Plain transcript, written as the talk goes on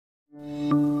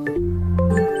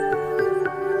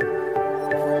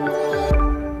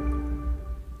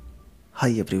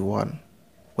Hi everyone,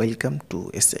 welcome to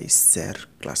SI Share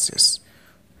Classes.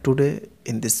 Today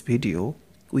in this video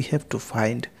we have to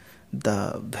find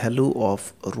the value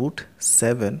of root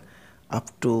 7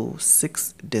 up to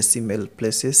 6 decimal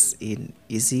places in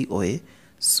easy way.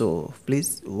 So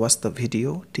please watch the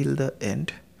video till the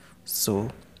end. So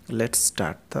let's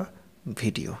start the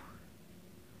video.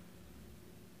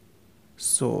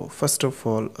 So first of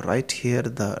all, write here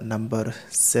the number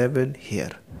 7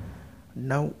 here.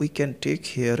 Now we can take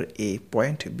here a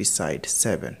point beside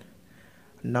 7.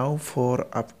 Now for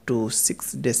up to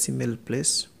 6 decimal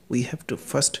place, we have to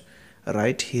first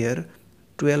write here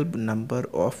 12 number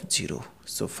of 0.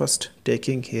 So first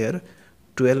taking here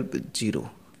 12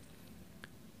 0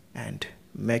 and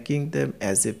making them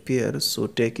as a pair. So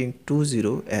taking 2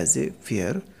 0 as a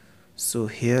pair. So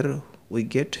here we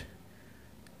get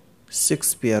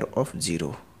 6 pair of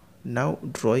 0. Now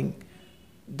drawing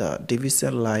the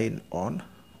division line on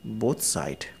both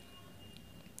sides.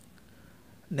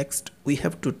 Next we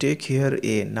have to take here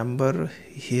a number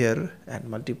here and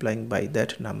multiplying by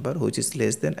that number which is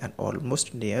less than and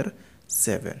almost near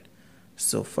 7.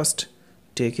 So first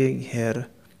taking here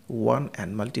 1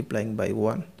 and multiplying by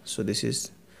 1. So this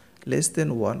is less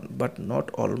than 1 but not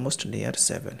almost near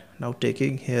 7. Now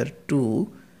taking here 2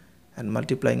 and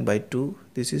multiplying by 2.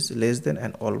 This is less than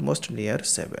and almost near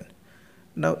 7.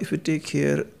 Now if we take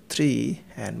here 3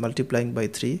 and multiplying by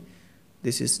 3,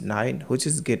 this is 9 which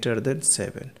is greater than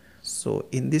 7. So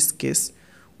in this case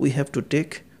we have to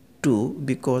take 2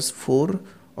 because 4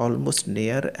 almost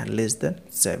near and less than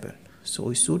 7. So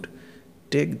we should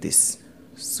take this.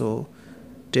 So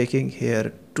taking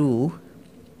here 2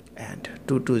 and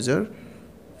 2 2s are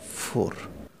 4.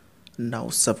 Now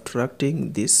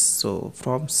subtracting this, so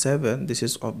from 7 this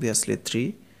is obviously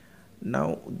 3.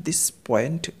 Now this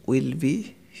point will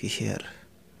be here,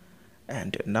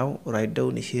 and now write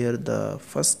down here the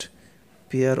first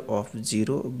pair of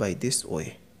 0 by this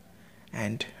way,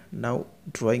 and now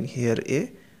drawing here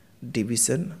a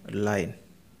division line.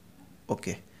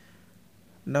 Okay,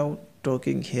 now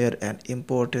talking here an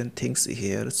important things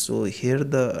here. So here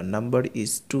the number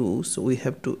is 2, so we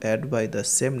have to add by the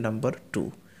same number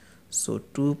 2. So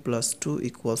 2 plus 2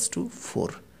 equals to 4.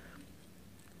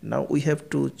 Now we have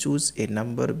to choose a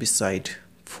number beside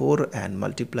 4 and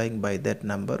multiplying by that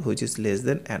number which is less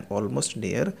than and almost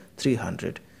near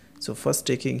 300. So first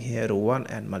taking here 1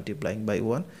 and multiplying by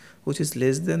 1 which is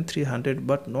less than 300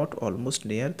 but not almost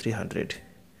near 300.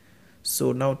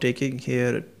 So now taking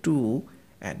here 2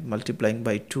 and multiplying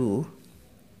by 2,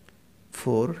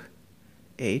 4,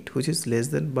 8 which is less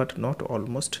than but not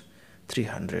almost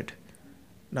 300.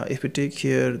 Now if we take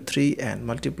here 3 and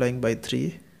multiplying by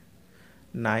 3,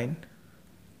 9,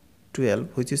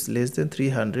 12 which is less than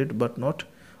 300 but not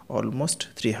almost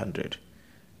 300.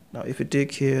 Now if we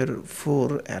take here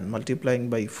 4 and multiplying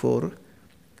by 4,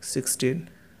 16,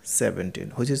 17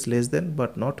 which is less than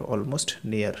but not almost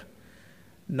near.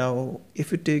 Now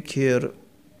if we take here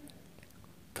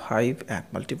 5 and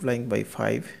multiplying by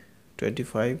 5,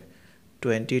 25,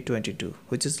 20, 22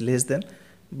 which is less than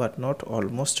but not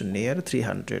almost near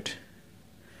 300.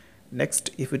 Next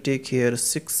if we take here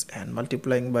 6 and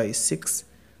multiplying by 6,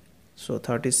 so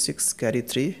 36 carry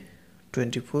 3,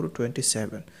 24,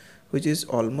 27 which is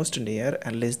almost near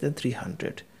and less than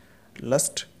 300.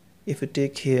 Last if we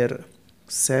take here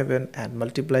 7 and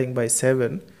multiplying by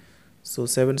 7, so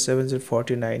 7 7 is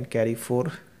 49 carry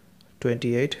 4,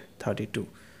 28, 32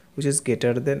 which is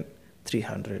greater than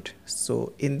 300.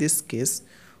 So in this case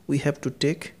we have to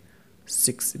take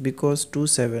 6 because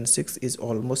 276 is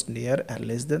almost near and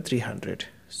less than 300.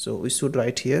 So we should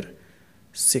write here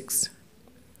 6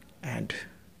 and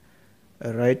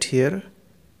write here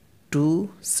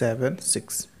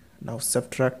 276. Now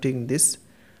subtracting this,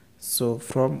 so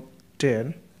from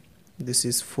 10 this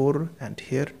is 4 and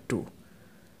here 2.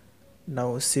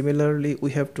 Now similarly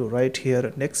we have to write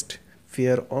here next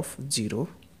pair of 0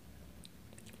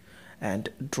 and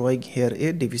drawing here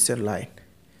a division line.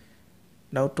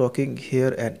 Now talking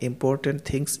here an important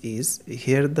things is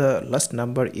here the last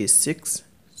number is 6,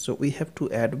 so we have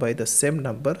to add by the same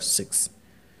number 6.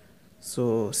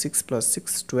 So 6 plus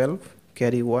 6, 12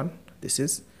 carry 1, this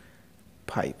is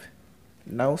 5.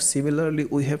 Now similarly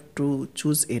we have to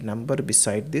choose a number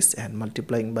beside this and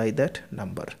multiplying by that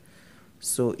number.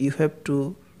 So you have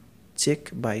to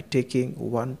check by taking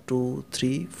 1 2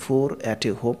 3 4 at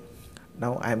a home.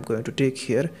 Now I am going to take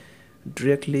here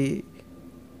directly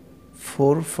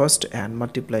 4 first and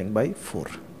multiplying by 4.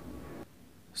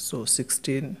 So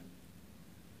 16,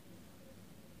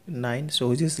 9, so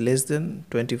which is less than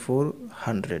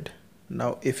 2400.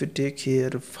 Now if you take here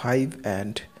 5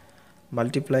 and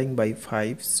multiplying by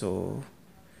 5, so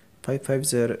 5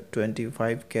 5s are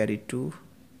 25, carry 2,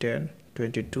 10,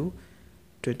 22,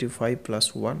 25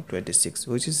 plus 1, 26,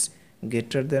 which is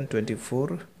greater than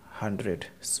 2400.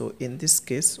 So in this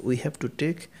case we have to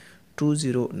take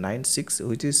 2096,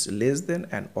 which is less than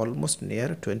and almost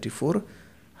near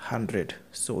 2400.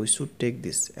 So we should take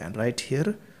this and write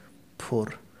here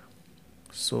 4.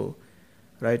 So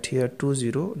write here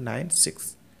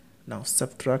 2096. Now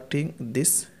subtracting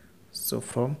this, so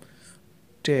from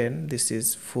 10 this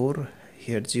is 4,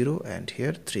 here 0 and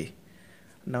here 3.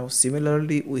 Now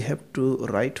similarly we have to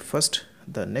write first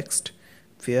the next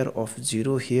pair of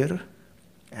 0 here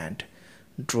and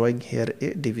drawing here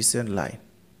a division line,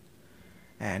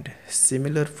 and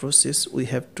similar process we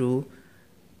have to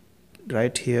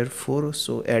write here 4,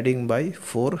 so adding by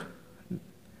 4,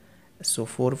 so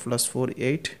 4 plus 4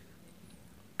 8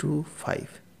 2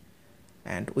 5,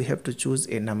 and we have to choose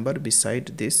a number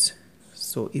beside this.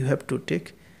 So you have to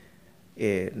take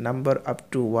a number up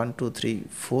to 1 2 3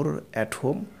 4 at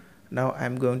home. Now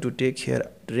I'm going to take here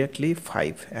directly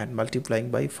 5 and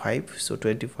multiplying by 5, so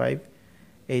 25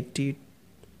 80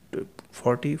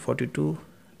 40 42,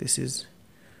 this is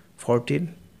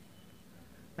 14,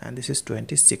 and this is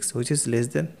 26, which is less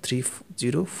than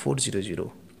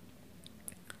 30400.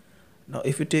 Now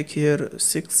if you take here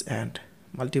 6 and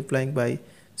multiplying by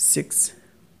 6,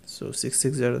 so 6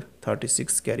 6 are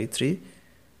 36, carry 3,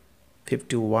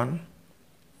 51,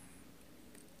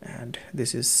 and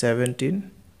this is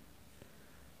 17,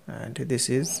 and this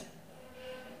is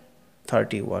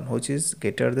 31, which is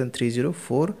greater than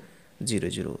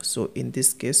 30400. So in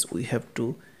this case we have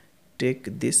to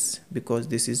take this because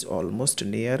this is almost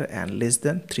near and less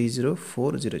than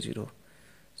 30400.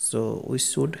 So we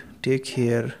should take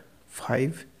here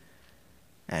 5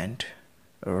 and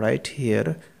write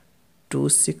here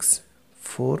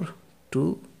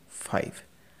 26425.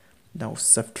 Now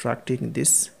subtracting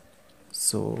this,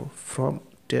 so from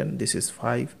 10 this is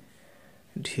 5,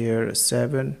 and here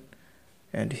 7,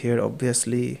 and here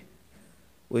obviously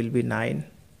will be 9,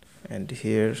 and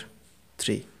here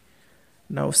 3.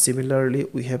 Now similarly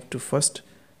we have to first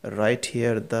write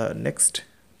here the next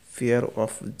pair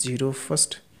of 0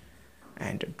 first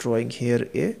and drawing here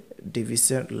a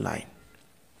division line.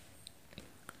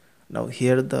 Now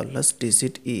here the last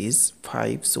digit is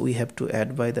 5, so we have to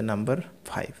add by the number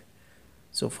 5.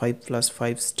 So 5 plus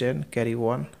 5 is 10, carry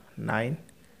 1 9,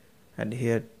 and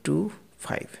here 2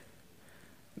 5.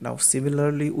 Now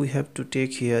similarly we have to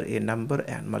take here a number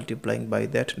and multiplying by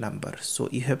that number. So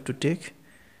you have to take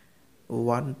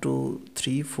 1 2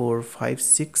 3 4 5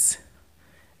 6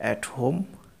 at home.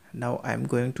 Now I'm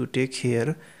going to take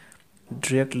here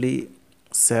directly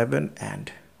 7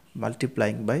 and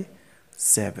multiplying by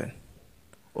 7.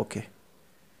 Okay,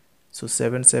 so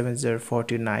 7 7s are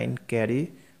 49,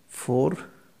 carry 4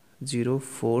 0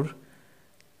 4,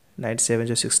 9 7s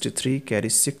are 63, carry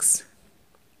 6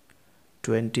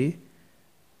 20,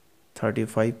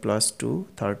 35 plus 2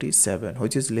 37,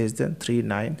 which is less than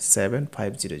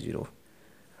 397500.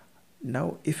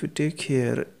 Now if you take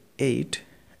here 8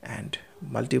 and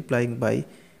multiplying by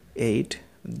 8,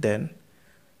 then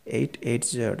 8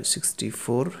 8s are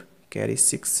 64, carry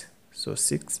 6, so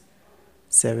 6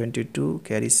 72,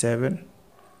 carry 7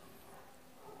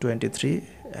 23,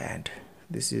 and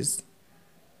this is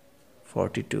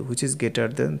 42, which is greater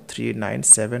than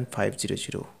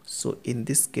 397500. So in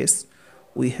this case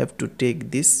we have to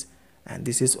take this, and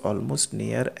this is almost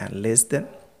near and less than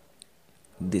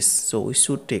this, so we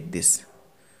should take this.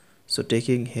 So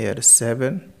taking here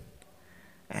 7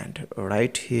 and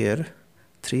write here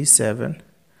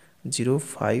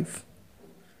 3705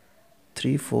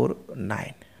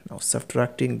 349. Now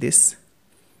subtracting this,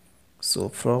 so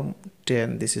from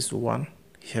 10 this is 1,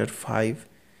 here 5,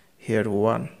 here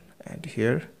 1, and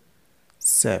here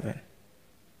 7,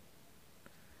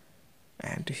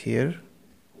 and here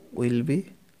will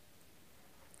be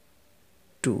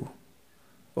 2.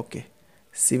 Okay,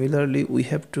 similarly we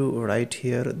have to write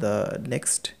here the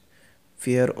next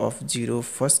pair of 0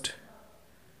 first.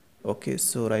 Okay,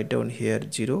 so write down here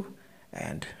 0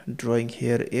 and drawing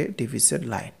here a division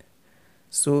line.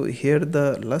 So here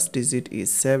the last digit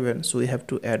is 7, so we have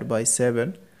to add by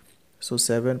 7. So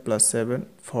 7 plus 7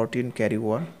 14, carry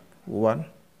 1 1.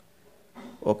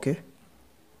 Okay,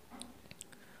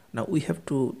 now we have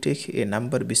to take a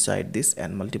number beside this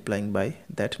and multiplying by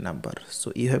that number.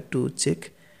 So you have to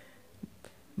check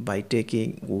by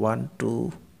taking 1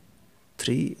 2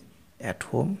 3 at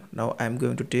home. Now I'm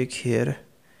going to take here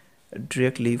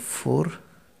directly 5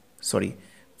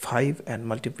 and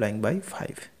multiplying by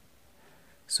 5.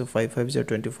 So 5 5s are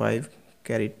 25,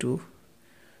 carry 2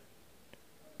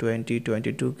 20,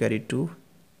 22 carry 2,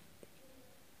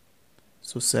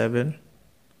 so 7,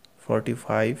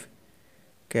 45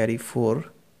 carry 4,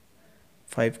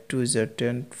 5 2 is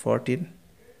 10, 14,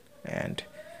 and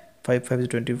 5 5 is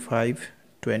 25,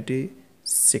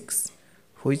 26,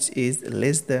 which is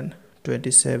less than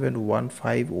 27,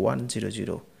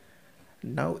 15100.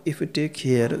 Now if we take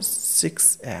here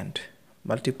 6 and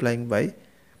multiplying by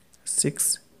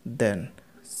 6, then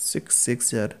 6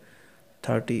 6 are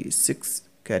 36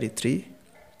 carry 3,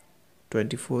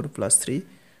 24 plus 3,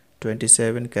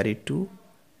 27 carry 2,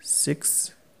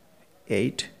 6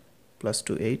 8 plus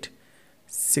 2 8,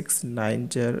 6 9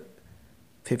 are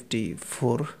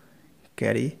 54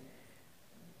 carry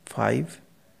 5,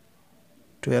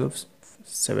 12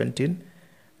 17,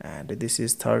 and this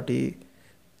is 30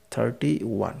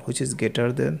 31, which is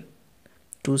greater than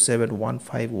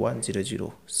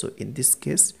 2715100. So in this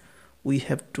case we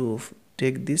have to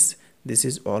take this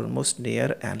is almost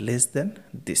near and less than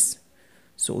this,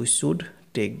 so we should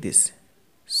take this.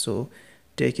 So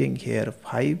taking here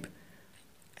 5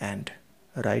 and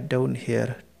write down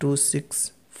here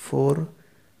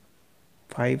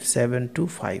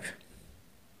 2645725.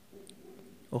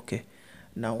 Okay,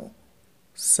 now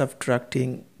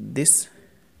subtracting this,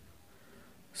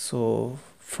 so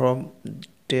from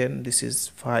 10 this is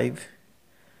 5,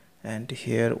 and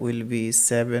here will be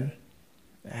 7,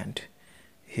 and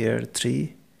here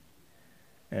 3,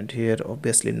 and here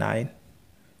obviously 9,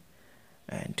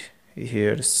 and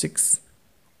here 6.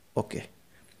 Okay,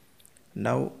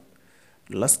 now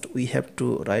last we have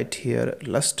to write here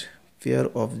last pair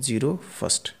of 0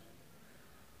 first.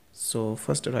 So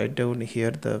first write down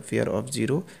here the pair of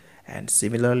 0, and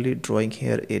similarly drawing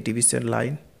here a division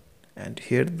line, and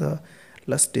here the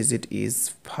last digit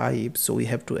is 5, so we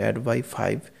have to add by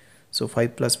 5. So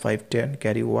 5 plus 5 10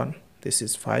 carry 1, this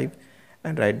is 5,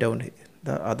 and write down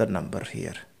the other number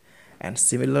here. And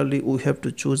similarly we have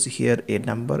to choose here a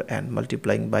number and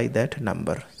multiplying by that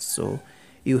number. So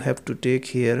you have to take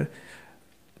here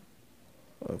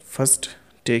first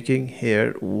taking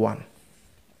here 1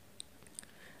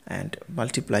 and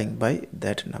multiplying by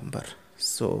that number.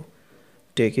 So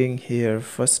taking here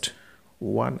first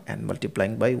 1 and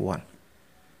multiplying by 1,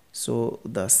 so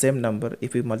the same number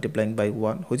if we multiplying by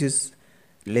 1, which is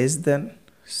less than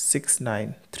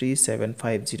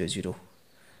 6937500.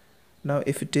 Now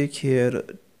if you take here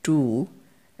 2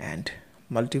 and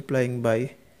multiplying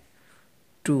by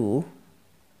 2,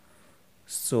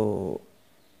 so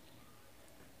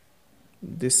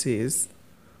this is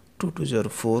 2 2 0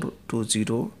 4, 2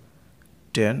 0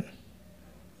 10,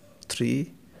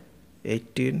 3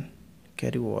 18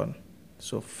 carry 1,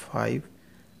 so 5,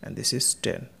 and this is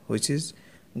 10, which is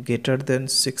greater than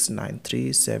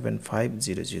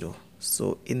 6937500.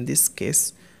 So in this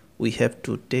case we have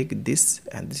to take this,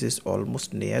 and this is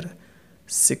almost near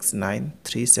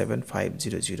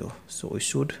 6937500, so we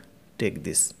should take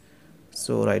this.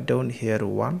 So write down here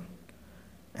 1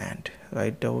 and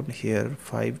write down here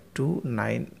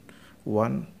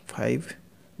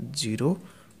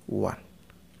 5291501.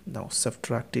 Now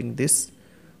subtracting this,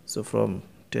 so from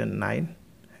 10 9,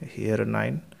 here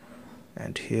 9,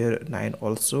 and here 9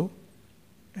 also,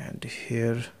 and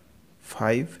here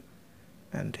 5,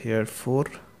 and here 4,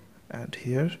 and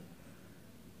here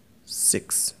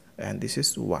 6, and this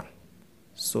is 1.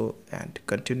 So and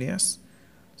continuous.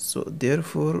 So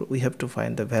therefore we have to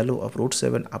find the value of root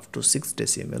 7 up to 6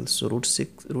 decimals. So root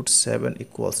 7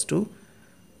 equals to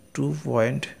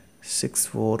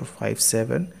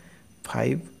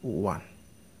 2.645751.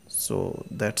 So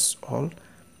that's all.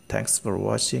 Thanks for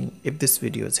watching. If this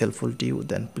video is helpful to you,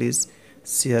 then please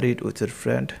share it with your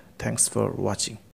friend. Thanks for watching.